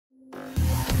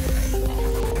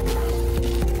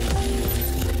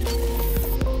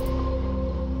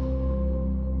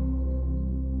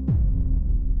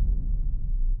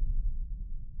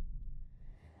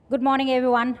Good morning,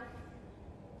 everyone.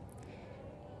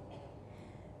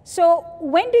 So,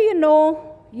 when do you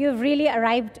know you've really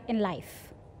arrived in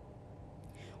life?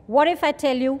 What if I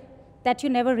tell you that you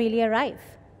never really arrive?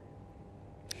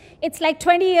 It's like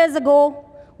 20 years ago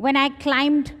when I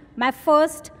climbed my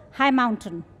first high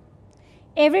mountain.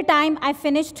 Every time I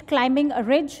finished climbing a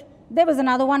ridge, there was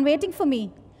another one waiting for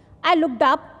me. I looked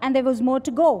up and there was more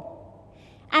to go.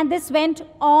 And this went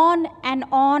on and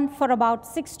on for about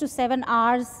 6 to 7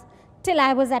 hours till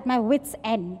I was at my wit's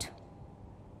end.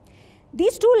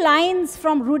 These two lines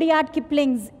from Rudyard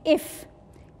Kipling's If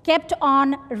kept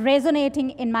on resonating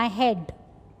in my head.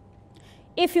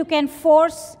 If you can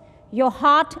force your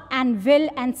heart and will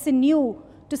and sinew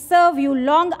to serve you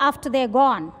long after they're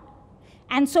gone,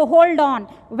 and so hold on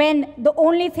when the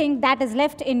only thing that is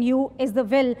left in you is the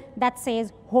will that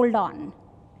says, hold on.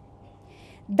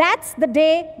 That's the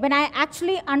day when I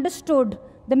actually understood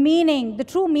the meaning, the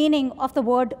true meaning of the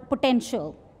word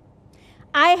potential.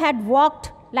 I had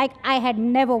walked like I had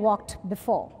never walked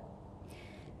before.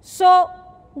 So,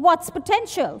 what's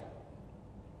potential?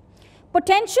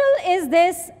 Potential is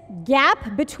this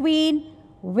gap between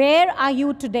where are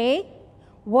you today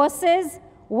versus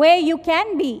where you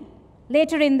can be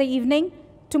later in the evening,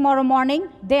 tomorrow morning,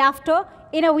 day after,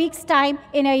 in a week's time,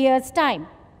 in a year's time.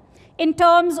 In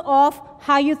terms of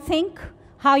how you think,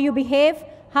 how you behave,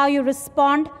 how you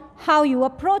respond, how you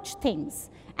approach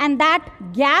things. And that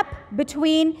gap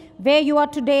between where you are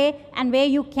today and where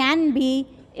you can be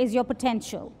is your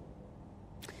potential.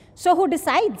 So who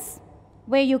decides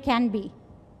where you can be?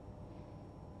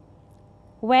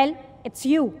 Well, it's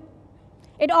you.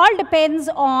 It all depends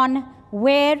on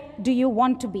where do you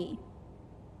want to be.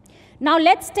 Now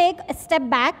let's take a step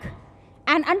back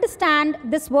and understand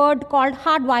this word called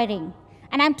hardwiring.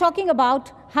 And I'm talking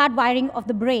about hardwiring of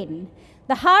the brain.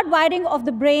 The hardwiring of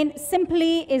the brain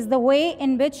simply is the way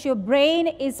in which your brain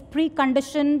is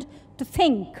preconditioned to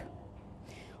think.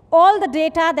 All the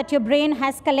data that your brain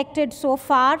has collected so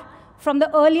far, from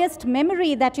the earliest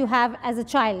memory that you have as a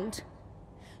child,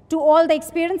 to all the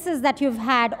experiences that you've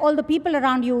had, all the people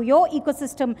around you, your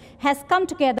ecosystem has come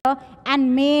together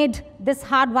and made this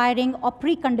hardwiring or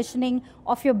preconditioning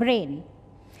of your brain.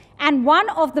 And one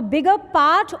of the bigger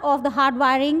part of the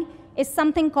hardwiring is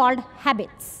something called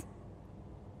habits.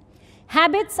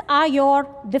 Habits are your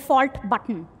default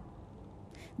button.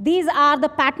 These are the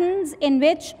patterns in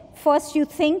which first you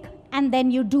think and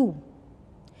then you do.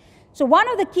 So one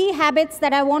of the key habits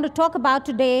that I want to talk about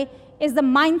today is the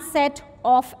mindset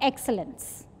of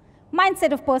excellence.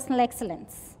 Mindset of personal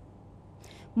excellence.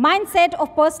 Mindset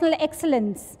of personal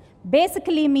excellence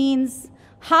basically means,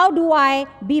 how do I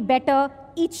be better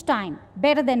each time,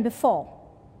 better than before?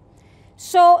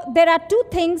 So there are two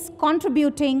things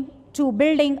contributing to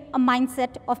building a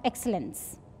mindset of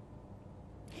excellence.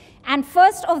 And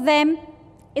first of them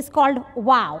is called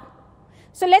wow.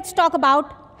 So let's talk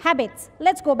about habits.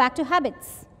 Let's go back to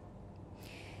habits.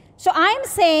 So I'm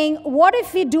saying, what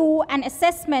if we do an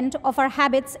assessment of our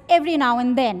habits every now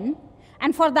and then?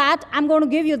 And for that, I'm going to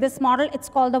give you this model. It's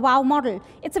called the wow model.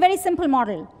 It's a very simple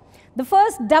model. The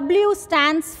first W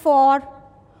stands for,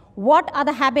 what are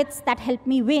the habits that help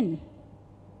me win?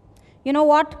 You know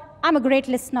what? I'm a great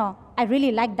listener. I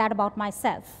really like that about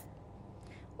myself.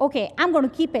 Okay, I'm going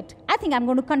to keep it. I think I'm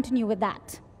going to continue with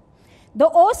that. The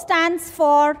O stands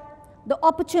for the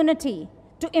opportunity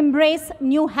to embrace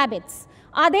new habits.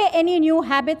 Are there any new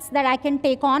habits that I can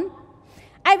take on?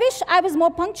 I wish I was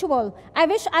more punctual. I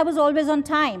wish I was always on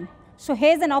time. So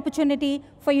here's an opportunity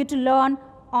for you to learn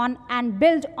on and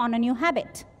build on a new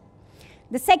habit.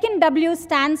 The second W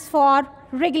stands for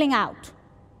wriggling out.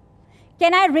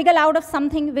 Can I wriggle out of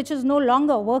something which is no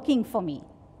longer working for me?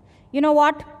 You know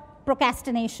what?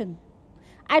 Procrastination.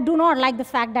 I do not like the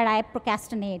fact that I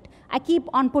procrastinate. I keep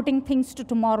on putting things to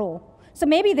tomorrow. So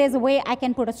maybe there's a way I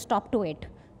can put a stop to it,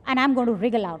 and I'm going to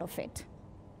wriggle out of it.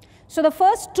 So the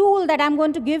first tool that I'm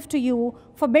going to give to you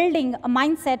for building a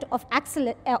mindset of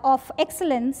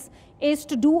excellence is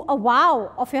to do a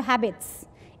wow of your habits.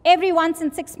 Every once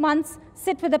in 6 months,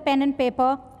 sit with a pen and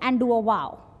paper and do a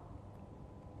wow.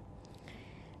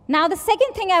 Now, the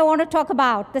second thing I want to talk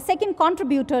about, the second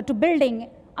contributor to building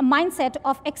a mindset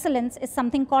of excellence is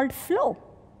something called flow.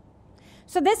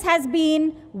 So this has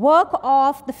been work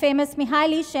of the famous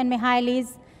Mihaly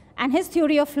Csikszentmihalyi, and his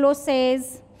theory of flow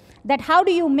says that how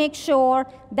do you make sure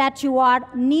that you are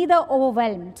neither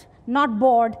overwhelmed, not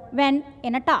bored when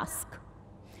in a task.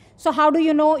 So how do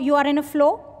you know you are in a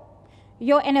flow?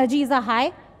 Your energies are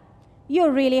high,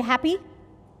 you're really happy,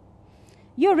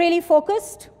 you're really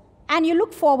focused, and you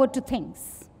look forward to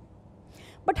things.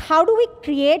 But how do we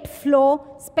create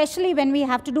flow, especially when we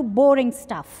have to do boring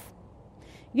stuff?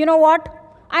 You know what?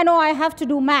 I know I have to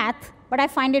do math, but I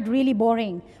find it really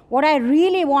boring. What I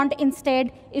really want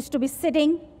instead is to be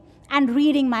sitting and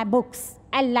reading my books.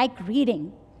 I like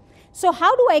reading. So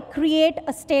how do I create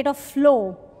a state of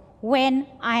flow when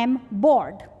I am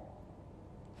bored?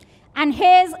 And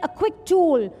here's a quick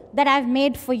tool that I've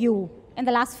made for you in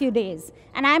the last few days,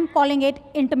 and I'm calling it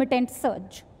intermittent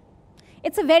surge.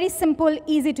 It's a very simple,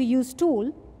 easy-to-use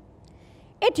tool.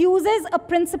 It uses a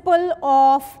principle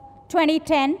of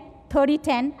 20-10,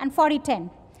 30-10, and 40-10,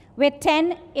 where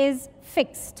 10 is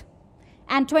fixed,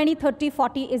 and 20, 30,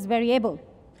 40 is variable.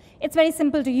 It's very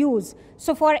simple to use.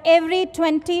 So for every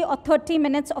 20 or 30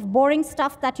 minutes of boring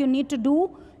stuff that you need to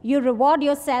do, you reward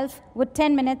yourself with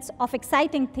 10 minutes of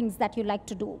exciting things that you like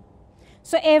to do.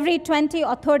 So every 20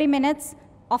 or 30 minutes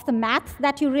of the math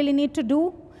that you really need to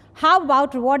do, how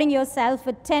about rewarding yourself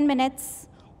with 10 minutes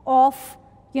of,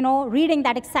 reading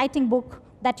that exciting book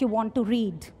that you want to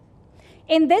read?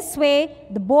 In this way,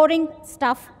 the boring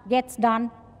stuff gets done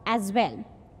as well.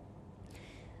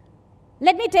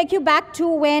 Let me take you back to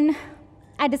when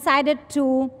I decided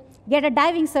to get a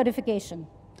diving certification.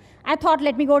 I thought,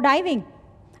 let me go diving.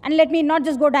 And let me not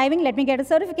just go diving, let me get a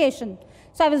certification.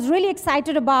 So I was really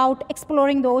excited about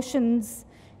exploring the oceans,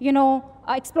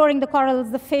 exploring the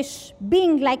corals, the fish,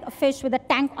 being like a fish with a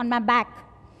tank on my back.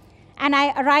 And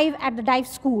I arrived at the dive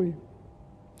school.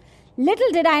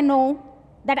 Little did I know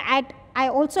that I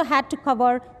also had to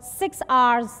cover 6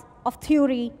 hours of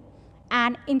theory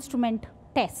and instrument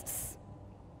tests.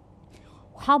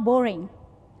 How boring.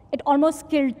 It almost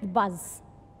killed the buzz.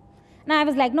 And I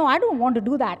was like, no, I don't want to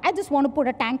do that. I just want to put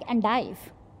a tank and dive.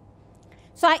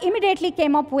 So I immediately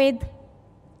came up with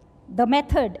the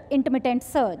method, intermittent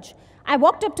surge. I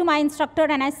walked up to my instructor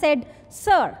and I said,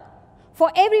 sir,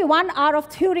 for every 1 hour of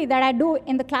theory that I do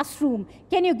in the classroom,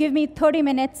 can you give me 30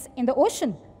 minutes in the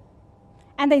ocean?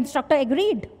 And the instructor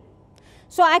agreed.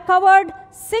 So I covered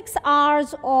 6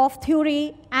 hours of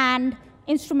theory and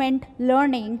instrument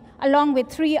learning, along with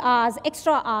 3 hours,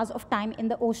 extra hours of time in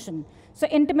the ocean. So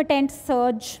intermittent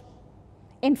surge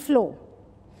in flow.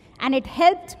 And it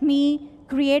helped me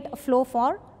create a flow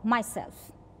for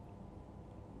myself.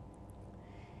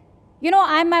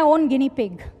 I'm my own guinea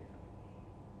pig,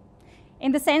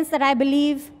 in the sense that I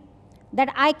believe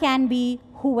that I can be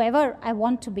whoever I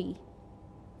want to be.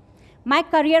 My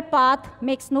career path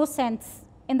makes no sense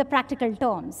in the practical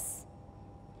terms.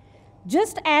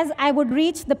 Just as I would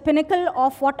reach the pinnacle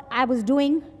of what I was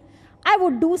doing, I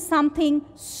would do something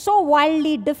so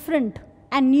wildly different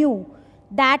and new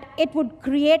that it would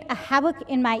create a havoc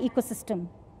in my ecosystem.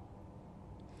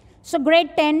 So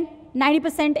grade 10,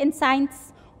 90% in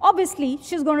science. Obviously,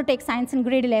 she's going to take science in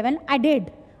grade 11. I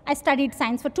did. I studied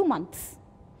science for 2 months.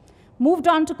 Moved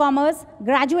on to commerce,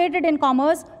 graduated in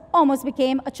commerce, almost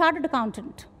became a chartered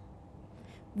accountant.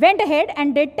 Went ahead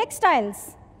and did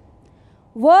textiles.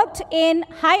 Worked in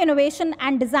high innovation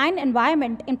and design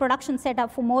environment in production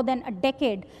setup for more than a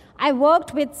decade. I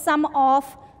worked with some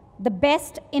of the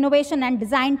best innovation and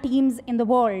design teams in the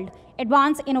world.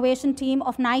 Advanced innovation team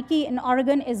of Nike in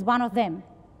Oregon is one of them.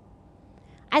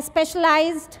 I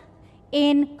specialized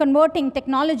in converting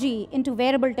technology into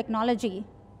wearable technology.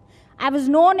 I was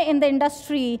known in the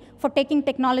industry for taking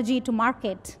technology to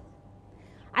market.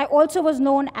 I also was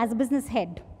known as a business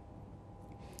head.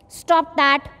 Stopped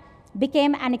that,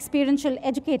 became an experiential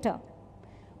educator,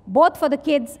 both for the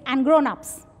kids and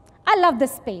grown-ups. I love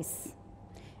this space.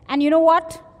 And you know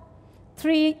what?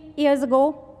 3 years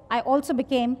ago, I also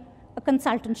became a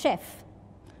consultant chef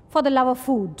for the love of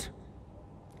food.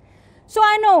 So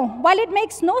I know, while it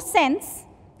makes no sense,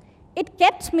 it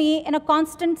kept me in a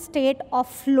constant state of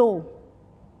flow.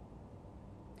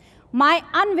 My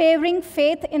unwavering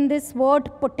faith in this word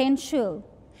potential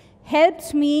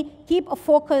helps me keep a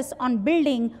focus on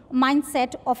building a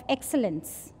mindset of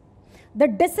excellence. The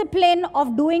discipline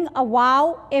of doing a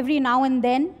wow every now and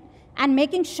then and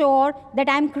making sure that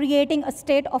I'm creating a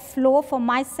state of flow for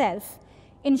myself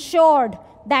ensured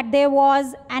that there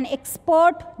was an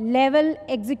expert level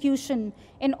execution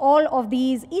in all of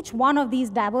these, each one of these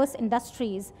diverse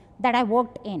industries that I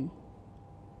worked in.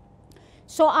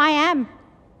 So I am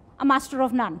a master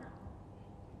of none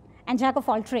and jack of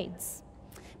all trades.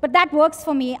 But that works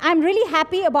for me. I'm really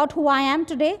happy about who I am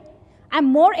today. I'm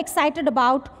more excited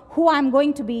about who I'm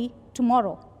going to be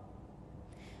tomorrow.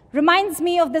 Reminds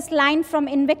me of this line from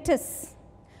Invictus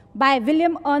by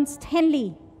William Ernst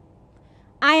Henley.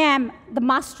 I am the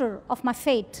master of my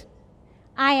fate.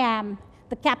 I am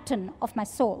the captain of my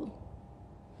soul.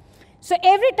 So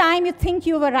every time you think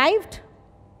you've arrived,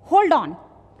 hold on.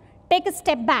 Take a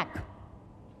step back.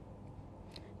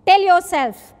 Tell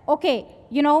yourself, okay,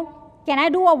 can I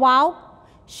do a wow?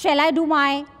 Shall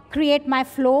I create my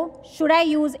flow? Should I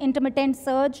use intermittent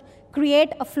surge?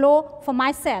 Create a flow for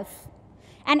myself.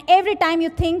 And every time you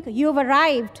think you've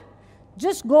arrived,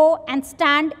 just go and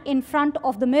stand in front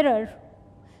of the mirror.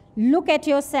 Look at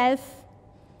yourself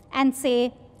and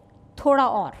say, thoda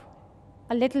aur,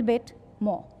 a little bit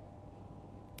more.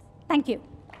 Thank you.